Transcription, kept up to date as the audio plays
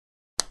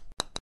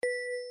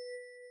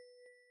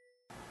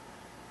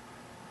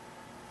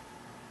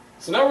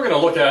So now we're going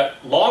to look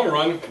at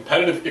long-run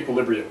competitive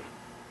equilibrium.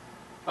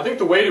 I think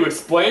the way to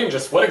explain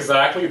just what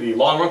exactly the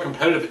long-run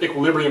competitive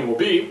equilibrium will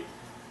be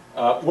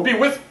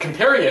with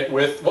comparing it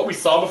with what we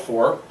saw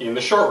before in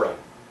the short run.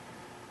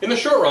 In the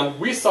short run,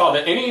 we saw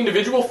that any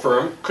individual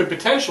firm could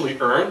potentially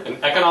earn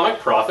an economic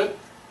profit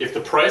if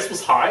the price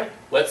was high.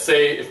 Let's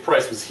say if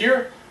price was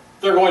here,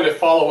 they're going to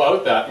follow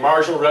out that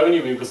marginal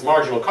revenue equals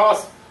marginal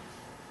cost,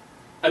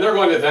 and they're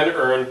going to then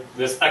earn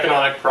this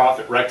economic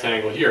profit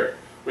rectangle here.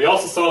 We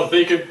also saw that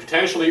they could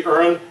potentially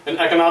earn an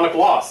economic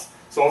loss.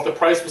 So if the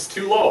price was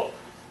too low,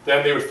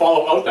 then they would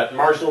follow out that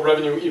marginal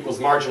revenue equals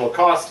marginal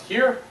cost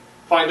here,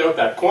 find out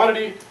that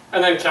quantity,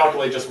 and then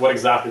calculate just what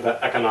exactly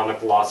that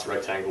economic loss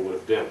rectangle would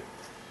have been.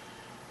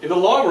 In the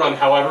long run,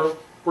 however,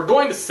 we're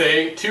going to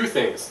say two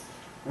things.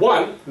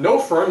 One, no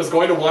firm is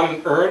going to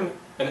want to earn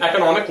an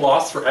economic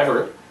loss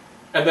forever,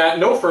 and that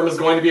no firm is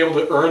going to be able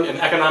to earn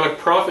an economic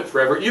profit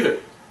forever either.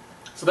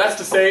 So that's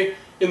to say,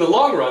 in the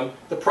long run,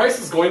 the price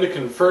is going to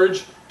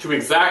converge to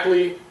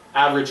exactly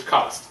average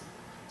cost.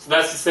 So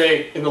that's to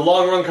say, in the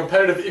long run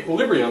competitive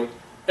equilibrium,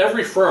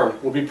 every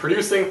firm will be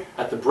producing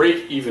at the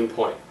break-even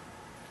point.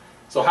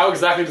 So how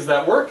exactly does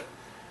that work?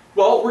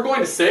 Well, we're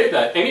going to say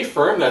that any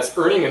firm that's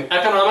earning an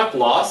economic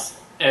loss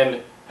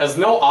and has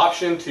no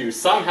option to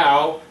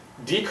somehow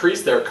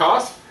decrease their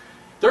cost,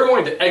 they're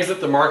going to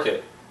exit the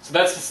market. So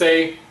that's to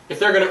say, if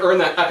they're going to earn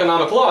that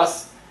economic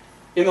loss,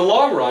 in the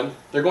long run,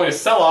 they're going to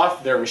sell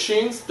off their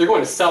machines, they're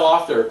going to sell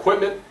off their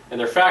equipment and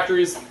their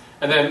factories,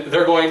 and then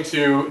they're going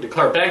to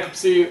declare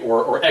bankruptcy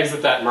or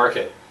exit that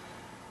market.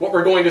 What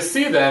we're going to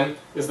see then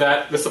is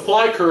that the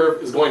supply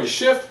curve is going to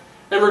shift,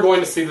 and we're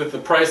going to see that the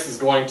price is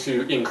going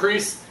to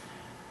increase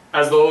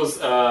as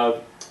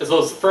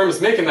those firms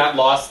making that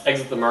loss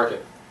exit the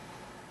market.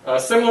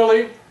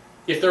 Similarly,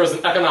 if there is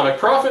an economic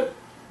profit,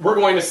 we're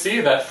going to see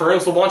that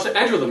firms will want to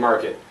enter the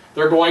market.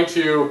 They're going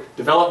to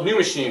develop new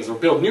machines or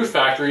build new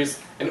factories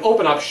and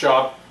open up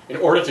shop in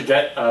order to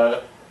get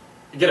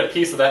a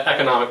piece of that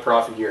economic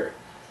profit here.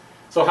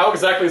 So how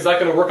exactly is that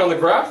going to work on the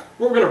graph?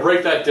 Well, we're going to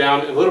break that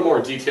down in a little more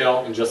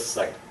detail in just a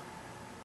second.